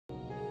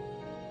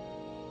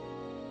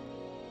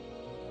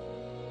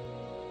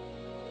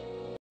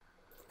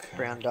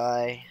Brown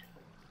dye.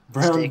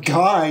 Brown Stick.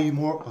 guy, you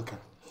more... Okay.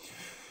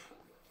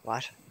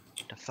 What?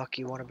 The fuck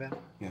you want about?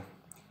 Yeah.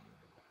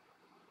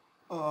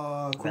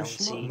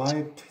 Question mark?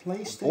 seeds. My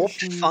Warped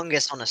PlayStation...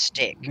 fungus on a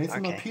stick.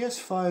 Nathan, Okay. my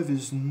PS5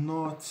 is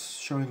not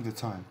showing the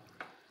time.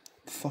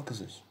 The fuck is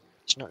this?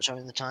 It's not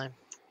showing the time.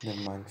 Never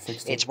mind,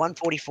 fixed it. It's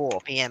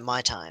 1:44 p.m.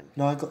 my time.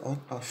 No, I got... Oh,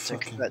 So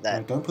fucking... convert that.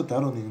 Right, don't put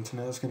that on the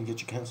internet, that's gonna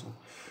get you cancelled.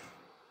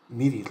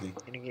 Immediately.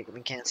 Gonna get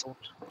me cancelled.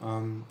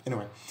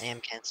 Anyway. I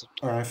am cancelled.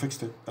 Alright, I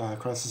fixed it.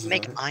 Crisis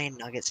Make averted. iron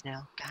nuggets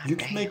now. God You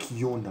damn. can make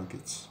your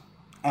nuggets.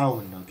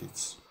 Our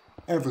nuggets.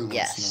 Everyone's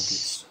Yes.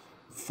 nuggets.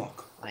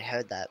 Fuck. I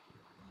heard that.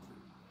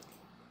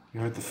 You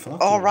heard the fuck?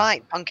 All or-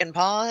 right, pumpkin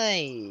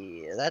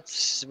pie.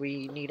 That's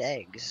we need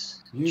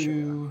eggs.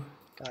 You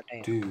God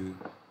damn. do.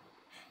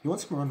 You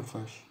want some rotten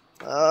flesh?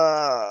 We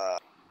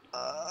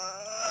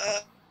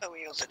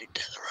also need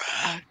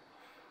netherite.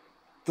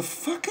 The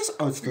fuck is...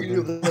 Oh, it's the You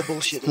know loom. that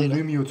bullshit It's the later.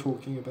 loom you're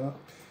talking about.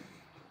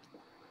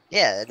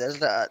 Yeah, there's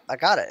the. I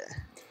got it.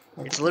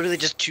 Okay. It's literally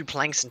just 2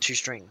 planks and 2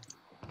 string.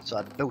 So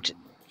I built it.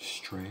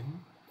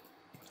 String?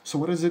 So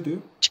what does it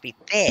do? To be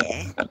fair,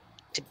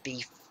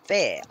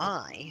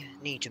 I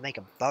need to make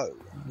a bow.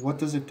 What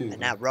does it do?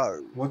 An though?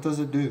 arrow. What does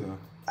it do, though?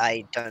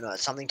 I don't know.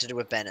 It's something to do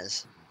with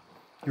banners.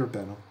 You're a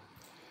banner.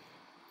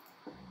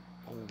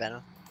 I'm a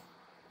banner.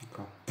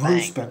 Okay.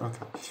 Bruce Bang. Banner.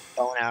 Okay.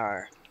 Bow and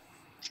arrow.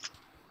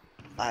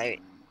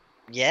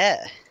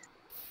 Yeah.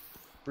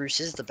 Bruce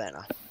is the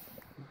banner.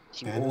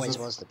 He Banners always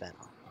of- was the banner.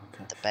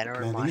 Okay. The banner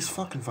in Man, my these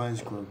heart. fucking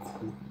vines grow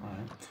cool.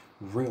 Alright.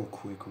 Real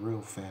quick,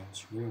 real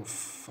fast, real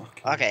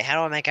fucking... Okay, how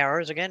do I make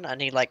arrows again? I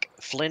need like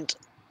flint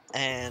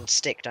and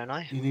stick, don't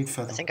I? You need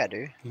feather. I think I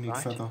do. You need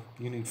right? feather.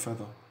 You need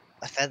feather.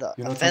 A feather.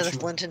 You're A not feather, touching-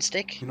 flint, and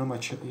stick? You know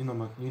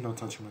you're not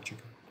touching my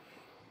chicken.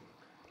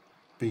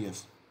 But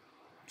yes.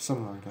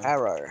 Something like that.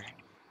 Arrow.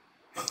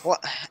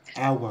 What?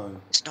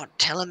 Arrow. It's not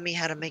telling me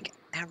how to make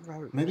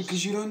arrows. Maybe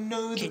because you don't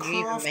know the Can you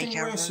even make crafting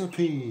arrows?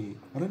 recipe.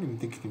 I don't even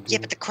think you can do Yeah,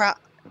 it. but the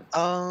crap.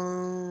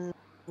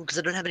 Because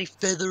I don't have any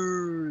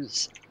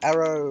feathers.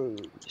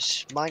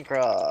 Arrows.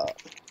 Minecraft.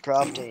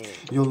 Crafting.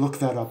 You'll look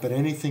that up, but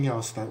anything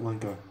else that won't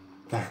go.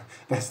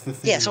 That's the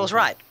thing. Yeah, so I was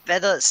right.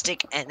 Feather,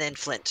 stick, and then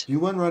flint. You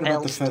weren't right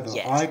about the Hells feather.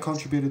 yes. I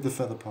contributed the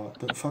feather part.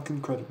 Don't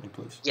fucking credit me,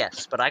 please.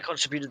 Yes, but I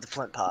contributed the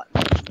flint part.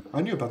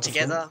 I knew about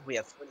Together, we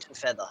have flint and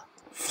feather.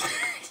 the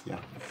flint. Yeah.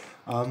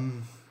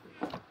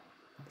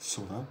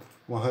 Saw that.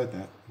 Well, I heard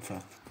that, in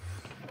fact.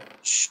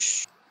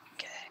 Shh.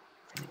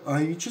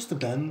 Okay. You just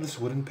abandoned this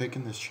wooden pick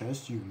in this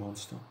chest, you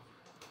monster.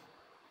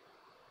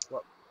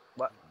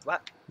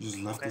 What? You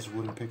just left Okay. this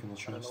wooden pick in the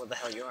I don't know chest. what the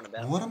hell you're on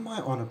about. What am I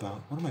on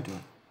about? What am I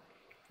doing?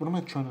 What am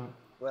I trying to...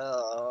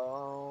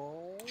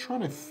 Well... trying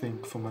to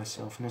think for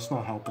myself, and it's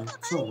not helping.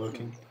 It's not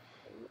working.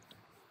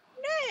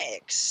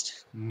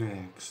 Next.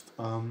 Next.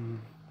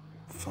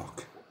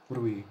 Fuck. What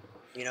do we...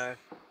 You know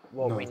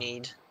what No. we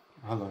need?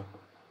 Hello.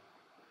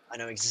 I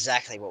know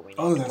exactly what we need.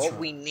 Oh, that's what right.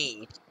 we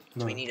need is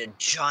No. we need a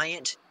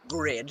giant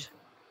grid,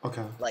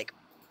 Okay. like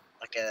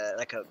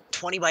a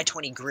 20 by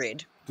 20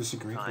 grid.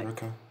 Disagree, Right. but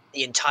okay.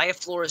 The entire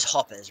floor is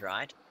hoppers,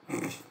 right?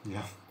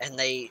 Yeah. And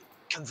they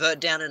convert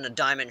down in a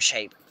diamond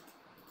shape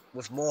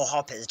with more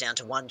hoppers down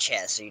to one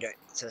chest,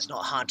 so it's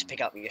not hard to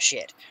pick up your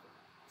shit.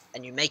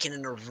 And you make it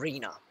an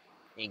arena.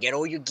 And you get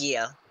all your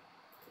gear,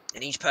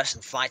 and each person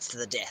fights to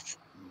the death.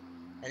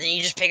 And then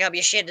you just pick up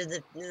your shit in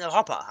the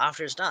hopper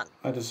after it's done.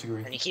 I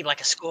disagree. And you keep like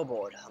a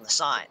scoreboard on the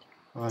side.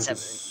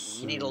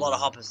 You need a lot of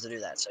hoppers to do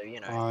that, so you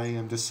know. I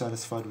am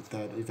dissatisfied with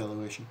that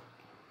evaluation.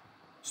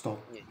 Stop.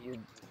 You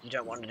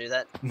don't want to do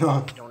that? No.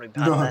 You don't want to be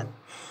part of that? No.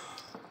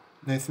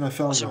 Nathan, I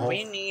fell in So the hole.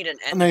 we need an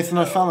Nathan,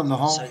 I ender fell in the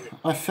pearl, hole. so that-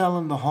 I fell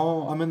in the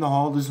hole. I'm in the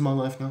hole. This is my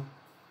life now.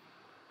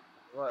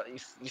 Well,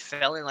 you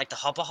fell in like the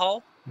hopper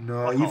hole?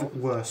 No, What even hole?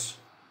 worse.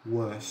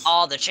 Worse.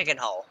 Oh, the chicken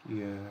hole.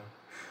 Yeah.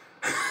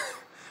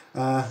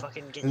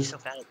 Fucking get there's-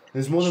 yourself out of there.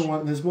 There's more than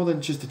one. There's more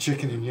than just a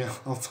chicken in you.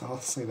 I'll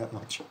say that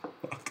much.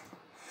 Fuck.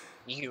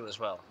 You as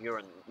well. You're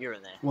in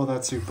there. Well,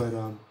 that's it. But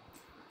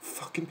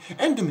fucking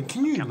Enderman,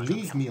 can you Come on,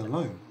 leave come me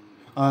alone?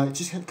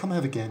 Just come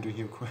have a gander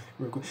here,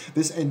 real quick.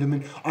 This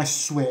Enderman, I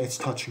swear, it's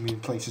touching me in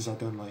places I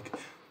don't like.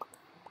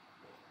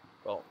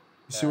 Well,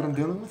 You see what I'm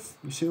dealing with?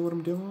 You see what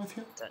I'm dealing with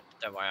here?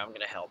 don't worry, I'm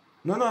gonna help.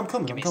 No, I'm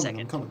coming. Give I'm me a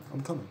coming. second.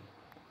 I'm coming.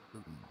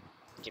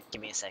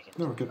 Give me a second.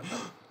 No, we're good.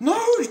 No,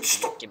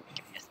 stop! Give me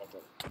a second.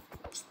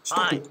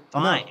 Stop Fine, it!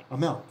 fine.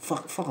 I'm out.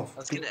 Fuck off. I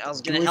was Get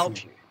gonna away help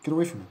from me. you. Get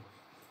away from me.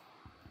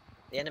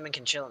 The Enderman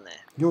can chill in there.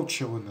 You're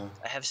chilling there.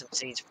 I have some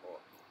seeds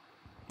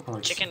for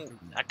Alright. chicken.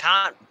 I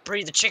can't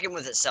breed the chicken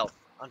with itself.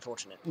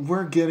 Unfortunate.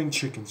 We're getting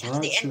chickens,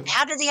 alright?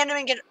 How did the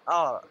Enderman get?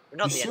 Oh, not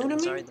You the see what I Enderman. mean?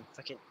 Sorry, the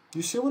fucking.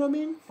 You see what I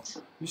mean?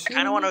 You see I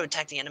kind of what want to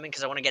attack the Enderman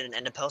because I want to get an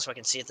Ender pearl so I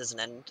can see if there's an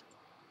end.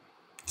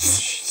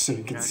 So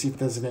you can No. see if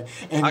there's an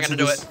end I'm to gonna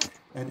do this, it.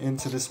 an end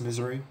to this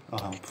misery. I'll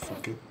help.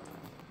 Fuck it.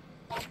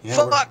 Yeah,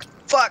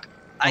 Fuck!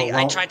 I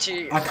well, tried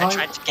to I get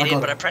got in,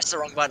 but I him. pressed the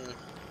wrong button.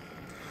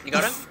 You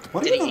got him?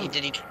 What do Did you he? know?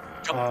 Did he?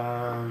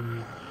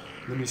 Jump?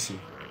 Let me see.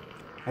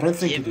 I don't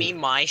think Give you me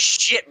did. my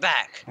shit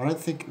back. I don't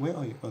think. Where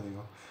are you? Oh, there you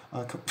go.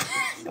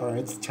 Alright,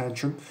 it's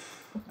tantrum.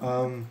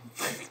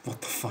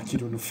 What the fuck? You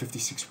don't have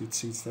 56 wheat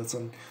seeds. That's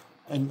an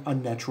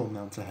unnatural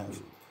amount to have.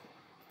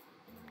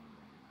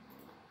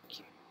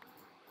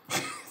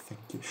 Thank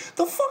you.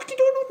 The fuck you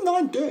don't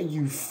have 9 dirt,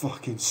 you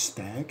fucking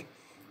stag.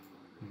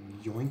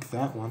 Yoink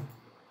that one.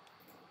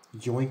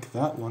 Yoink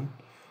that one.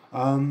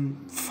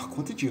 Fuck,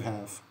 what did you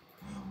have?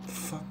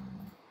 Fuck.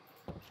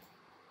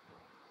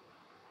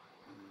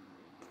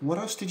 What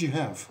else did you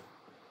have?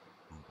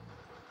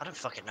 I don't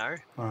fucking know.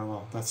 Oh,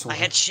 well, that's all. I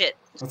had shit.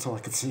 That's all I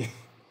could see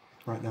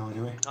right now,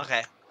 anyway.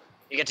 Okay.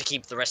 You get to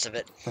keep the rest of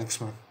it.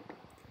 Thanks, man.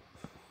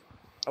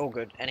 All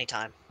good.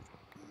 Anytime.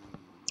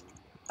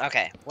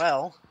 Okay,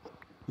 well,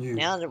 You.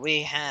 now that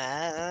we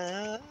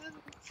have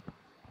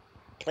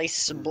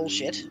placed some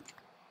bullshit,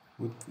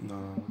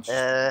 No.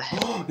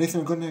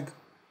 Nathan, I got an egg.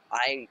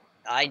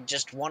 I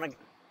just want to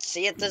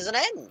see it as an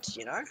end,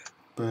 you know?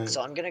 But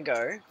So I'm gonna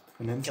go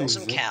an end kill phase,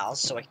 some is it? cows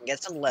so I can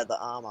get some leather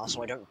armor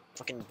so I don't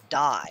fucking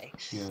die.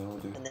 Yeah, that'll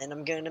do. And then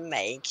I'm gonna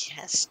make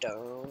a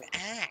stone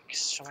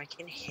axe so I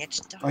can hit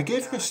the I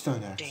gave you a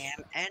stone axe.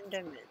 damn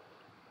enderman.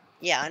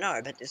 Yeah, I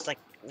know, but it's like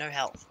no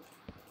health.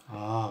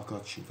 Ah,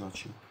 got you.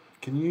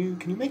 Can you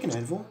make an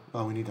anvil?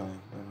 Oh, we need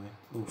iron, don't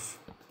we? Oof.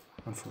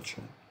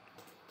 Unfortunate.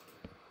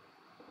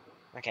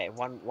 Okay,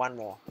 one more.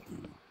 One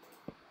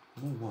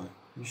more what?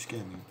 You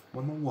scared me.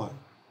 One more what?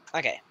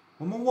 Okay,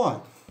 One more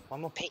what?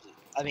 one more piggy.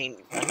 I mean,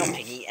 not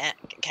piggy,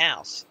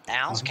 cows.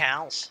 Owls, Huh?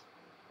 cows.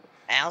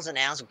 Owls and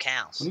owls of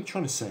cows. What are you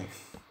trying to say?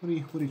 What are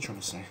you trying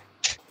to say?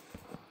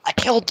 I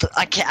killed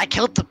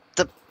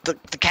the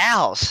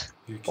cows.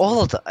 You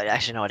All of them.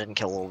 Actually, no, I didn't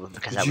kill all of them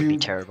because that would be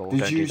terrible. Did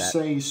Don't you do that.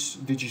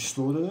 did you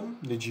slaughter them?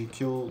 Did you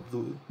kill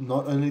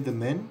not only the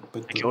men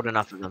but I killed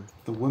enough of them.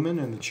 the women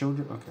and the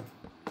children? Okay.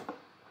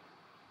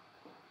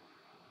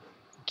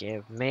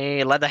 Give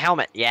me leather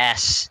helmet.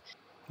 Yes,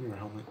 Your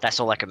helmet. that's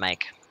all I could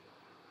make.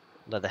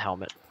 Leather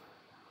helmet.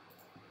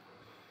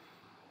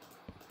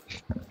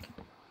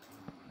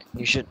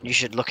 You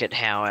should look at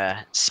how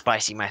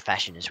spicy my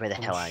fashion is. Where the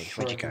hell are you?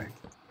 Where'd you go?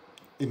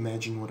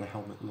 Imagine what a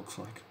helmet looks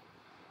like.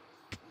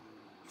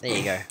 There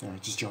you go.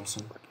 Alright, just jumps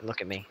in.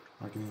 Look at me.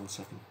 Alright, give me 1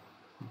 second.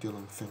 I'm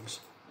dealing with things.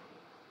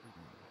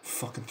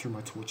 Fucking threw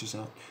my torches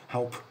out.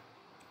 Help.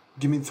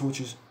 Give me the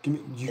torches. Give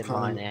me. You They're can't.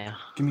 mine now.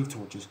 Give me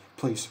torches,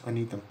 please. I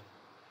need them.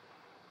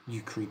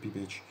 You creepy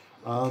bitch.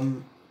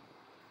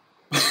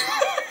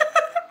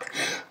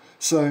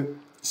 So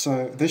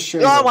this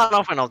shows. Oh, one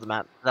off went off the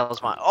map. That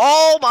was mine.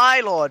 Oh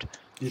my lord!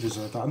 You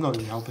deserve that. I'm not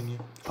even helping you.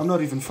 I'm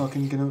not even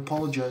fucking gonna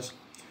apologize.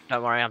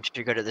 Don't worry, I'm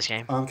too good at this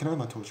game. Can I have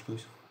my torch,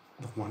 please?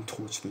 The 1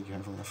 torch that you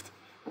have left.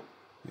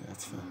 Yeah,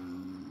 that's fair.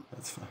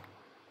 That's fair.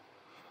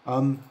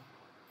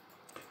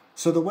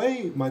 So the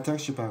way my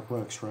texture pack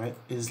works, right,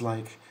 is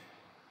like,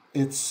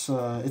 it's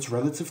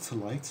relative to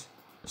light.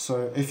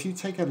 So if you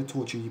take out a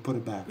torch and you put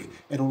it back,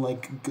 it'll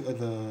like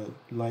the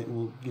light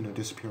will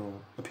disappear or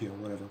appear or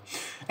whatever.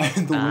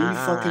 And the way you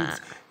fucking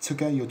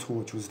took out your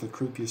torch was the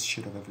creepiest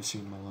shit I've ever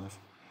seen in my life.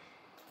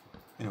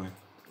 Anyway,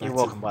 You're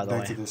welcome, by the way.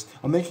 back to this.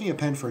 I'm making a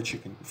pen for the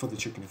chicken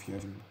if you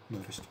haven't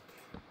noticed.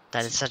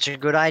 That is such a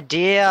good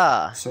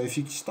idea. So if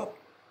you stop,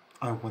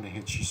 I want to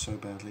hit you so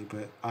badly,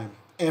 but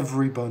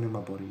every bone in my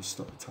body is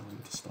telling me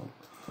to stop.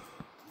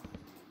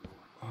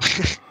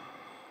 Oh,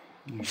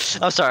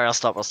 I'm sorry. I'll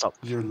stop.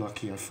 You're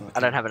lucky I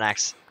don't have an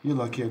axe. You're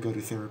lucky I go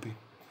to therapy.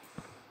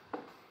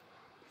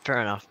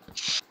 Fair enough.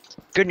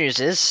 Good news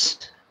is,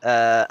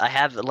 I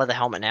have a leather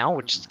helmet now,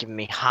 which is giving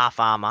me half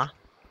armor.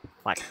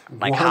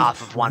 Like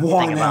half of one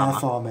thing of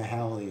half armor. armor.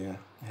 Hell yeah.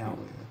 Hell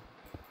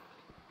yeah.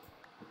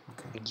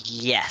 Okay.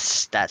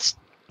 Yes, that's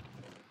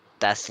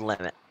the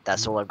limit.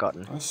 That's all I've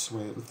gotten. I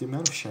swear, with the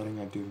amount of shouting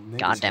I do,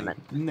 God damn it.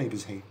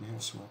 Neighbors hate me, I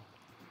swear.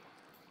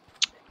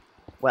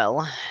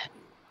 Well,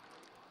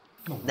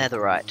 Oh,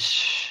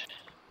 netherite.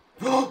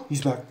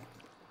 He's back.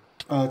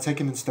 Take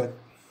him instead.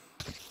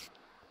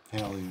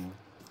 Hell yeah.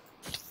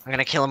 I'm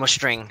gonna kill him with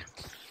string.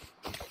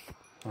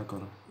 I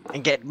got him.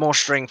 And get more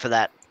string for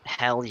that.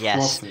 Hell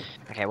yes. Profit.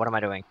 Okay, what am I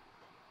doing?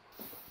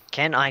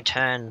 Can I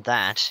turn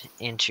that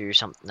into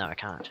something? No, I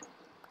can't.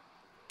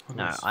 Oh,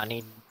 No, nice. I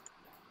need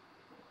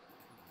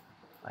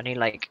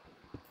like...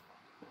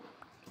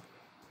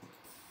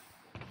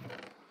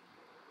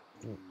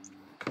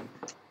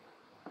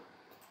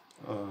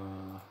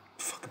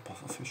 Fucking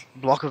pufferfish.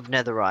 block of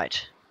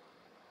netherite.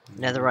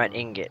 Netherite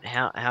ingot.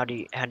 How do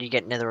you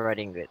get netherite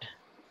ingot?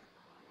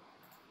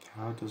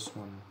 How does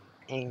one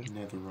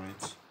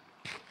netherite?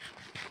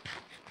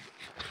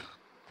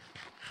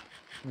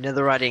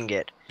 Netherite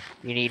ingot.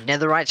 You need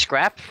netherite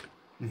scrap.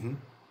 Mm-hmm.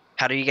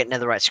 How do you get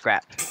netherite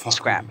scrap?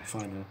 Scrap.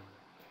 Fine.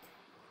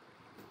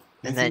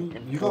 And Nathan,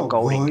 then you got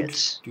gold wood?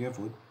 ingots. Do you have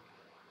wood?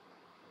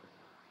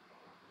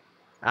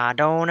 I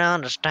don't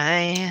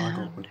understand.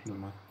 I got wood. Never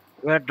mind.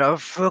 What the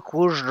fuck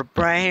was the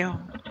brain?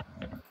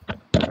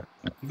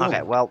 You got-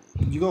 Okay, well,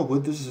 You got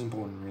wood. This is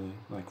important, really.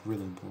 Like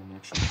really important,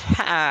 actually.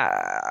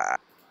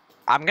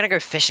 I'm gonna go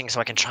fishing so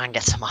I can try and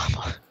get some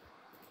armor.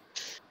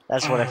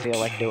 That's what I feel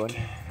like doing.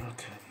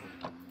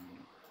 Okay.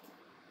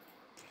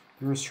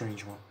 You're a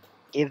strange one.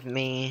 Give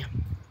me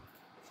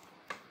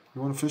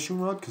You want a fishing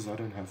rod? Because I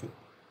don't have it.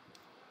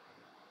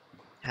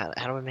 How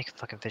do I make a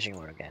fucking fishing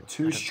rod again?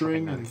 2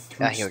 string and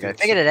 3 here we go.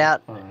 sticks. Figured it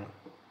out. Alright.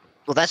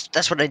 Well,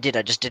 that's what I did.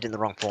 I just did it in the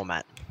wrong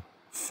format.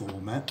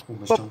 Format?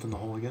 Almost Boop. jumped in the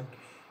hole again.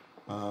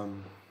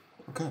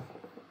 Okay.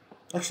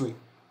 Actually.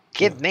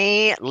 Give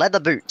me leather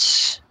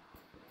boots.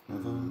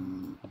 Leather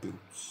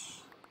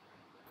boots.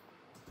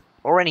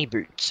 Or any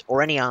boots.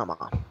 Or any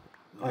armor.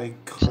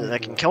 So that I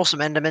can kill some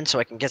endermen so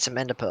I can get some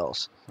ender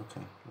pearls.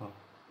 Okay, well.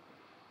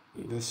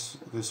 This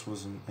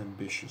was an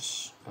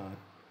ambitious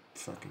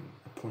fucking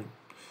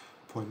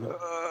appointment.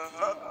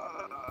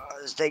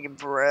 It's taking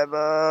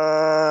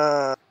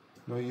forever.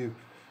 No, you.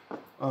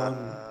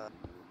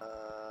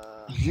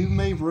 You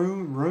may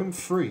roam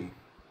free.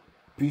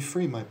 Be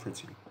free, my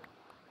pretty.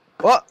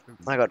 What?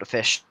 I got the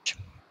fish.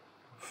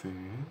 Fish.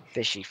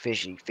 Fishy,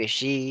 fishy,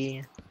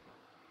 fishy.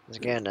 It's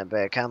gonna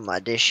become my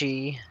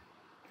dishy.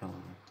 Oh.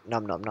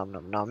 Nom nom nom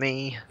nom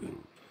nommy.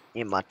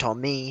 In my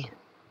tummy.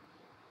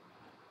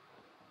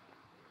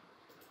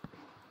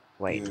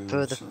 Waiting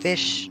for the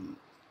fish.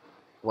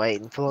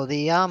 Waiting for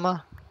the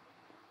armor.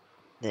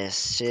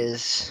 This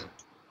is...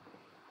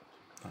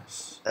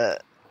 Nice.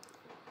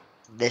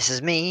 This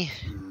is me.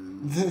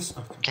 This...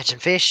 Okay. Catching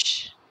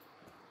fish.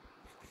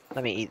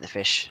 Let me eat the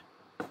fish.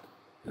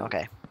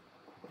 Okay.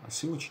 I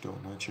see what you're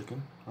doing now,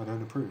 chicken. I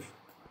don't approve.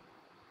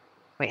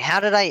 Wait, how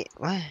did I...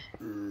 What?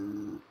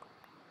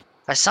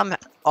 I somehow...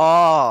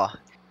 Oh!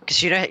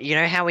 Because you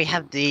know how we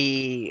have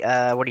the...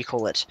 what do you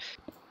call it?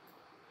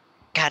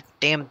 God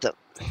damn the...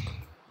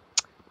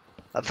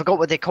 I forgot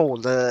what they're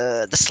called.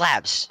 The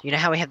slabs. You know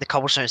how we have the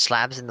cobblestone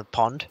slabs in the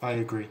pond? I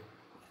agree.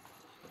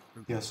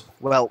 Yes.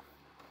 Well,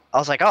 I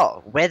was like,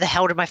 oh, where the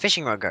hell did my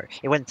fishing rod go?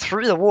 It went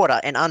through the water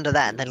and under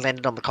that and then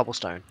landed on the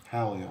cobblestone.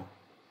 Hell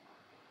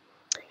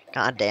yeah.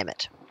 God damn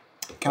it.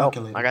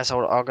 Calculate. Well,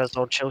 I guess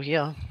I'll chill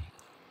here.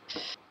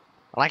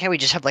 I like how we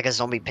just have like a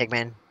zombie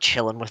pigman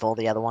chilling with all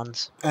the other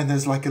ones. And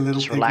there's like a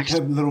little Just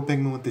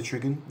pigman with the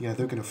trigger. Yeah,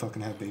 they're gonna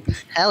fucking have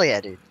babies. Hell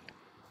yeah, dude.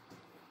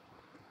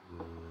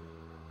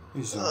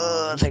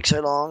 It takes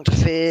so long to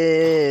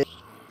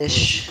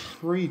fish.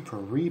 Reaper.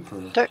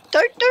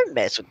 Don't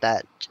mess with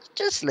that.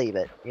 Just leave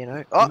it, you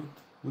know. Oh,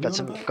 got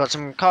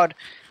some cod.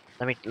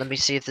 Let me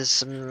see if there's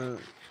some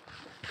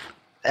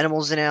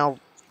animals in our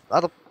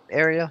other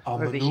area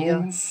over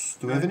here.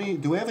 Do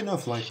we have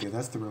enough light here?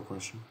 That's the real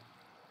question.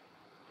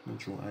 Let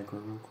me draw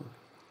aggro real quick.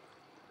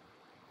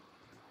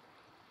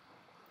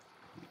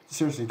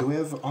 Seriously, do we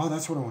have... Oh,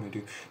 that's what I want to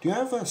do. Do you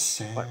have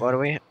sand? What do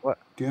we... What?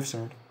 Do you have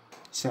sand?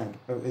 Sand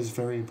is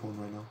very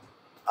important right now.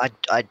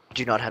 I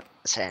do not have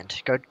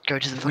sand. Go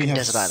to the fucking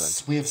desert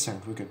island. We have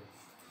sand. We're good.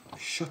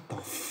 Shut the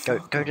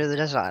fuck Go to the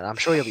desert island. I'm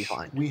sure you'll be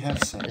fine. We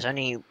have sand. There's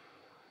only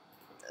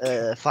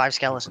 5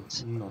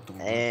 skeletons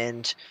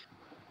and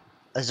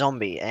a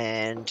zombie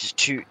and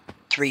two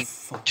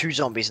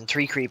zombies and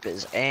 3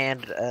 creepers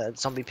and a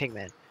zombie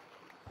pigman.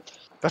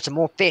 Got some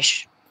more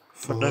fish.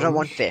 But I don't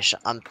want fish.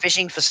 I'm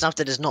fishing for stuff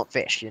that is not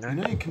fish, you know? You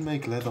know you can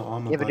make leather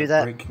armor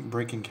by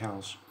breaking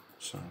cows,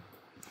 so...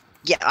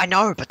 Yeah, I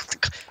know,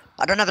 but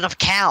I don't have enough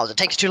cows. It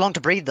takes too long to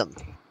breed them.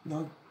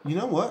 No, you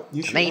know what?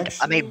 You should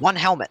I made 1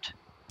 helmet.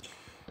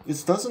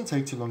 It doesn't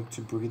take too long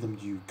to breed them,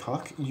 you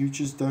cuck. You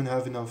just don't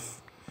have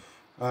enough...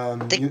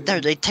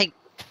 They take...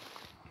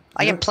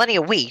 I get plenty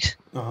of wheat.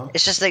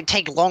 It's just they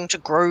take long to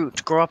grow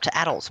up to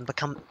adults and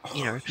become,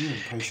 you know,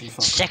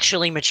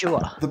 sexually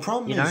mature. The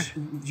problem is,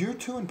 you're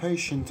too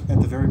impatient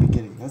at the very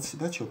beginning.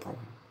 That's your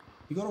problem.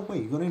 You gotta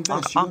wait. You gotta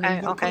invest.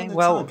 Okay.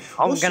 Well,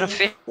 I'm gonna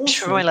fish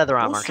for my leather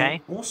armor.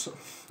 Okay. Also,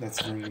 that's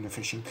very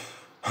inefficient.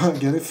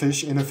 Get it?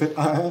 Fish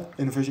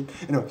inefficient.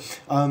 Anyway,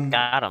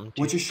 got him.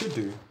 What you should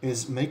do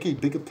is make a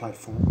bigger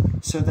platform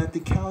so that the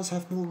cows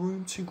have more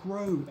room to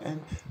grow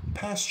and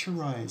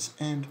pasteurize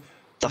and.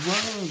 The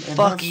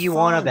fuck are you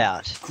on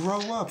about?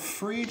 Grow up,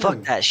 freedom.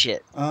 Fuck that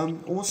shit.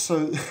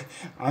 Also,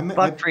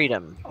 fuck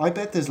freedom. I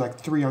bet there's like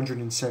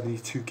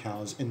 372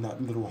 cows in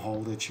that little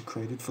hole that you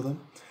created for them.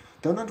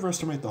 Don't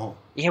underestimate the hole.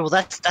 Yeah, well,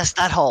 that's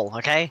that hole,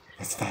 okay?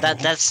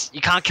 That's you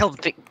can't kill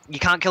the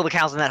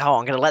cows in that hole.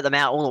 I'm gonna let them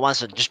out all at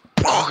once and just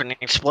an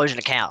explosion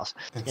of cows.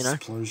 You know?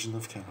 Explosion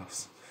of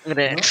cows. I'm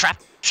gonna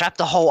trap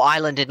the whole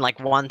island in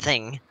like one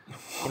thing,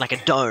 in like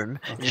a dome,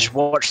 and just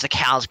watch the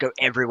cows go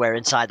everywhere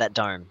inside that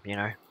dome. You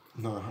know?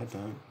 No, I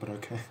don't, but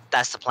okay.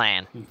 That's the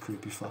plan. You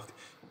creepy fuck.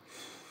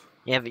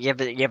 You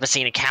ever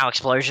seen a cow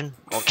explosion?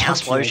 Or cow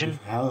explosion?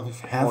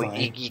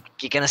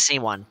 You're gonna see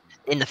one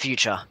in the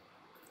future.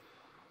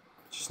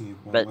 Just need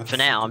one. But for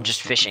now, I'm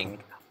just fishing.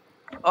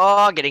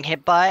 Oh, getting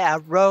hit by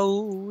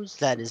arrows.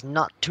 That is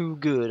not too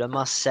good, I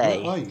must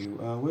say. Where are you?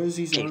 Where's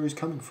these arrows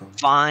coming from?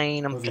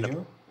 Fine, I'm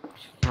gonna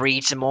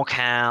breed some more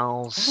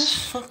cows. Where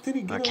the fuck did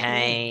he get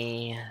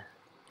Okay.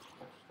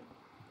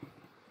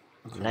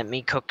 Let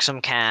me cook some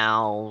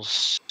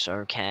cows.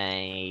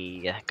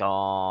 Okay.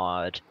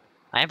 God.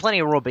 I have plenty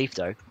of raw beef,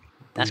 though.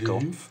 That's cool.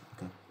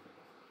 Okay.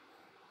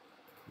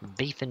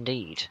 Beef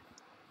indeed.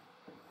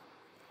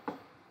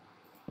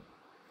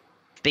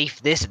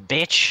 Beef this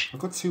bitch. I've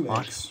got 2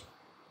 eggs.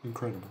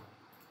 Incredible.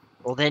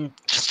 Well then,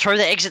 just throw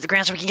the eggs at the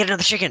ground so we can get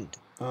another chicken.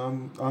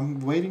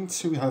 I'm waiting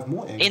to have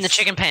more eggs. In the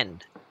chicken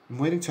pen. I'm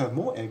waiting to have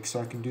more eggs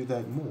so I can do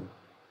that more.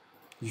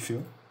 You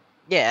feel?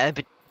 Yeah,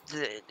 but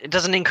it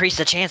doesn't increase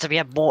the chance if you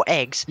have more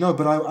eggs. No,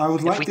 but I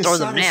would like the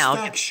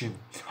satisfaction.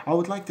 I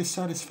would like the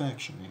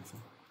satisfaction,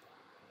 Nathan.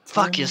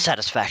 Fuck your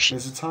satisfaction.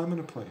 There's a time and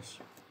a place.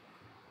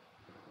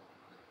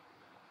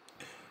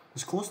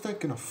 Is course they're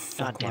gonna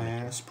fuck my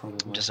ass probably.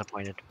 I'm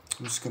disappointed.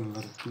 I'm just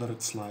gonna let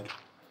it slide.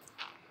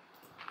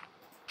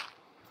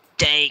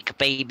 Steak,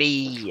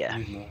 baby. I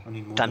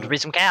need more. Time to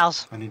breed some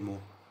cows. I need more.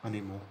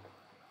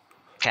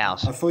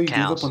 Cows. I thought you gave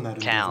up on that.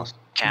 Cows.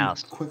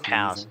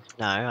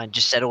 No, I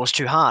just said it was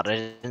too hard. I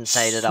didn't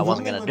say that I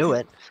wasn't gonna do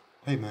it.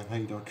 Hey man, how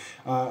you doing?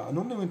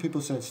 Normally when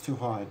people say it's too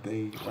hard,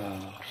 they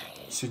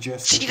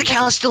suggest. See, the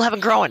cows still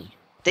haven't grown.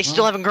 They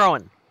still haven't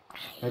grown.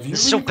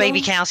 There's still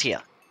baby cows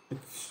here.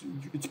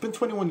 It's been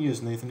 21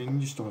 years, Nathan,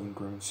 and you still haven't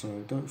grown. So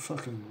don't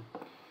fucking.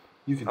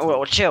 You can. Oh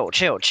well, chill.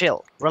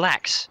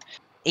 Relax.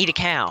 Eat a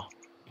cow.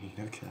 Eat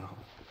a cow.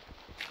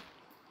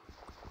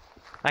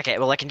 Okay,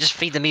 well I can just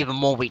feed them even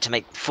more wheat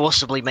to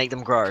forcibly make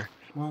them grow.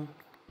 Well.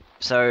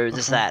 So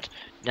there's that.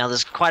 Now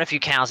there's quite a few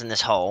cows in this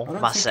hole,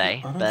 must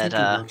say, but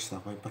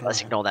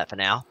let's ignore that for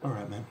now.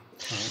 Alright, man.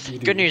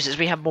 Good news is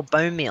we have more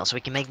bone meal, so we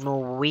can make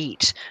more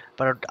wheat.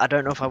 But I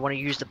don't know if I want to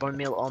use the bone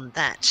meal on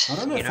that. I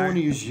don't know if I want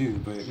to use you,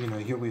 but you know,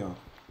 here we are.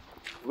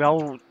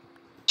 Well,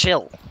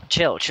 chill.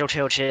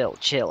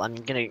 I'm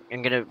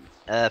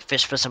gonna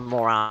fish for some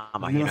more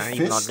armor. You know,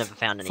 even though I've never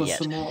found any yet.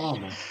 Some more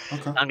armor.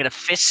 Okay. I'm gonna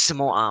fish some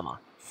more armor.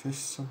 Fish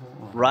some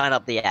more armor. Right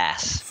up the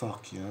ass.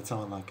 Fuck yeah, that's how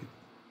I like it.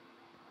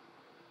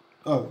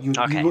 Oh, you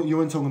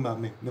weren't talking about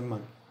me. Never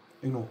mind.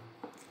 Ignore.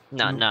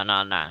 No.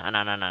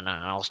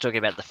 I'll still get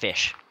about the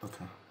fish.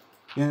 Okay.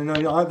 Yeah,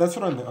 no, that's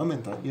what I meant. I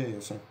meant that. Yeah,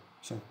 same.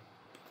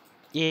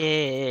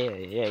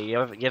 Yeah. You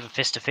ever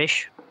fished a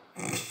fish?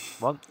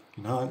 What?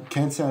 No, I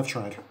can't say I've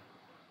tried.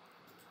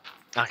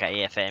 Okay,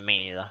 yeah, fair.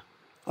 Me neither.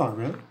 Oh,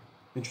 really?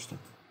 Interesting.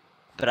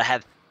 But I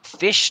have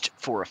fished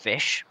for a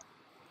fish.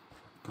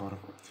 Got him.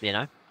 You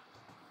know?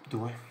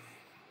 Do I?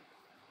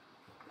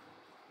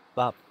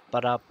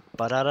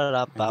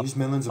 And these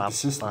melons are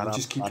persistent. They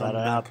just keep coming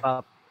back.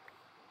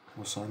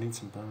 Also, I need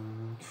some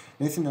bone.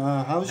 Nathan,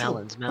 how's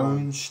your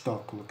bone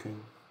stock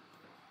looking?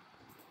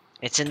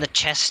 It's in the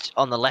chest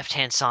on the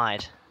left-hand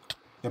side.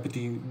 Yeah, but do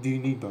you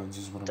need bones?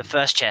 Is what the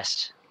first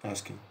chest.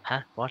 Asking.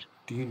 Huh? What?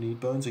 Do you need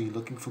bones? Are you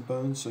looking for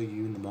bones? Are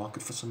you in the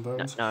market for some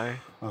bones? No.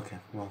 Okay,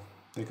 well,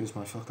 there goes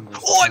my fucking.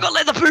 Oh, I got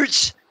leather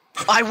boots!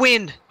 I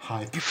win!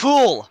 Hype. You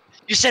fool!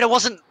 You said it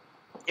wasn't.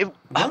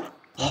 What?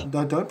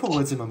 Don't put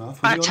words in my mouth.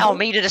 Don't tell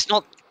me that it's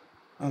not.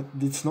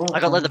 It's not. I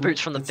got leather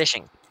boots from the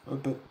fishing.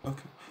 But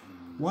okay,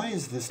 why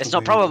is this? It's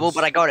not probable,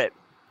 but I got it.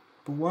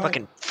 But why?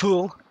 Fucking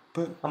fool!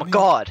 But I'm a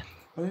god.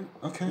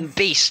 Okay.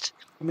 Beast.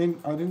 I mean,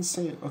 I didn't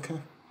say it. Okay.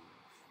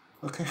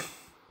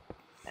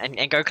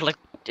 And go collect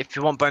if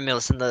you want bone meal.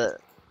 It's in the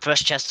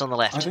first chest on the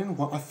left. I didn't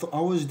want. I thought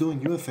I was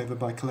doing you a favor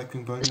by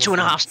collecting bone meal. There's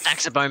 2.5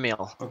 stacks of bone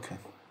meal. Okay.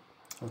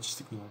 I'll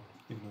just ignore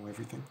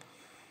everything.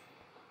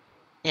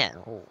 Yeah,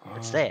 well,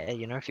 it's there,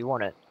 you know, if you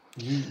want it.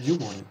 You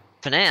want it.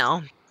 For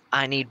now,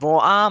 I need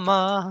more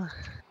armor.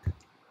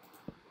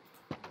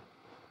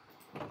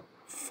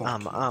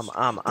 Armor.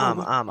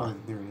 Oh,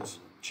 there he is.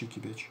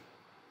 Cheeky bitch.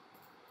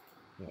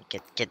 Yeah,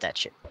 get that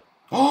shit.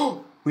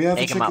 Oh! We have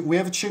a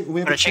chick.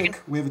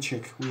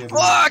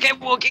 Oh, okay,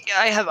 well,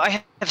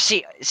 I have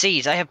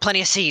seeds. I have plenty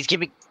of seeds. Give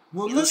me.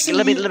 Well, listen.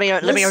 Let me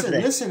over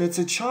there. Listen, it's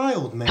a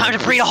child, man. Time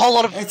to breed a whole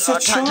lot of. It's a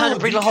child. Time to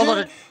breed a whole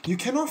lot of. You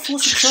cannot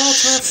force a child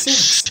to have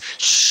sex.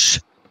 Shh.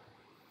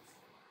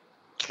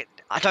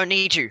 I don't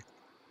need to.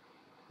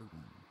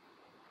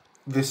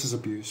 This is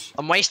abuse.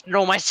 I'm wasting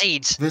all my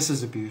seeds. This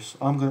is abuse.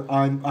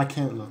 I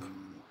can't look.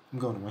 I'm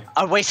going away.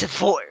 I wasted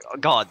 4.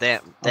 God,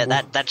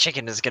 that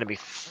chicken is gonna be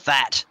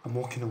fat. I'm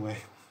walking away.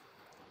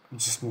 I'm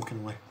just walking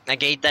away. I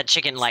gave that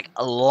chicken like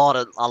a lot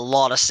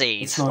of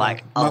seeds,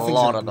 like a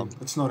lot of them.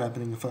 It's not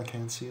happening if I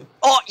can't see it.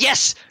 Oh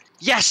yes.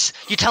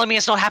 You're telling me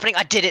it's not happening?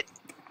 I did it.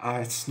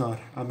 It's not.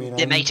 I mean,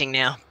 they're mating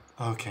now.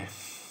 Okay.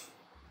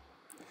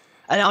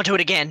 And I'll do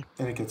it again.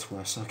 And it gets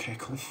worse. Okay,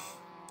 cool.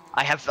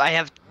 I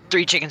have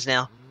 3 chickens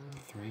now.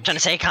 3. Trying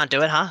to say I can't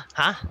do it, huh?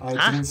 I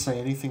didn't say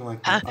anything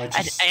like that. I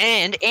just...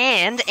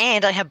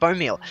 And I have bone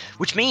meal,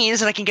 which means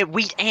that I can get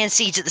wheat and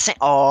seeds at the same.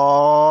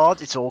 Oh,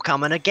 it's all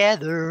coming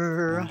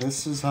together. And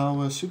this is how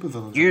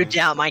supervillains. You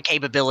doubt my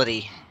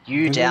capability.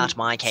 You doubt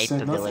my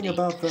capability. Said nothing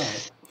about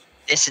that.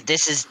 This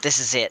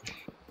is it.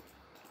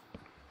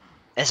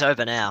 It's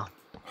over now.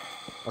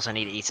 Also, I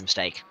need to eat some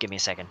steak. Give me a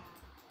second.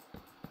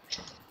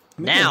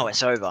 Now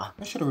it's over.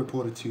 I should have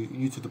reported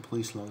you to the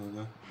police long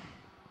ago.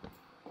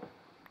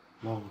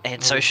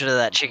 And so should have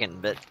that chicken,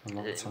 but a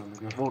long time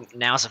ago. Well,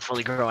 now it's a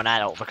fully grown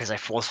adult because I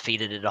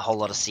force-feeded it a whole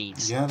lot of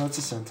seeds. Yeah, that's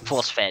a sentence.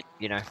 Force-fed,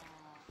 you know.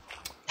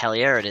 Hell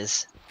yeah, it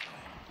is.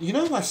 You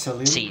know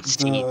mycelium, seeds,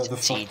 the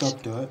fucked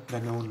up dirt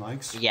that no one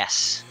likes?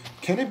 Yes.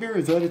 Can it be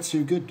reverted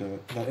to good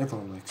dirt that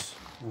everyone likes?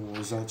 Or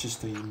is that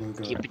just a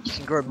no-go? Yeah, but you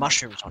can grow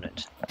mushrooms on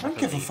it. I don't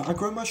give a fuck. I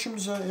grow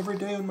mushrooms every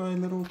day on my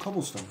little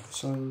cobblestone,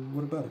 so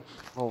what about it?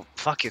 Well,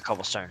 fuck your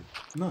cobblestone.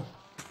 No.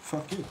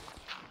 Fuck you.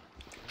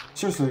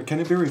 Seriously, can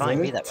it be Fine,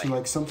 be reverted that to way.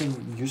 like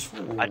something useful?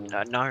 Or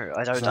No,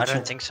 I is don't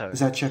that think so. Is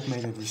that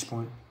checkmate at this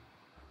point?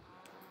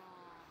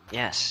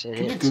 Yes, it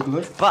Can you is. Google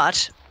it?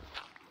 But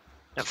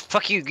no,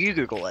 fuck you. You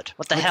Google it.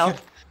 What the I hell?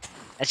 can't.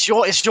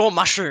 It's your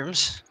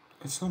mushrooms.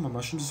 It's not my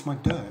mushrooms, it's my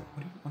dirt. What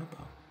do you want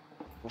about?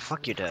 Well,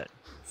 fuck your dirt.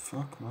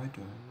 Fuck my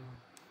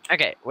dirt.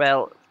 Okay,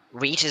 well,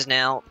 wheat is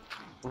now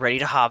ready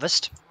to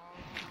harvest.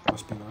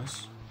 Must be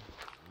nice.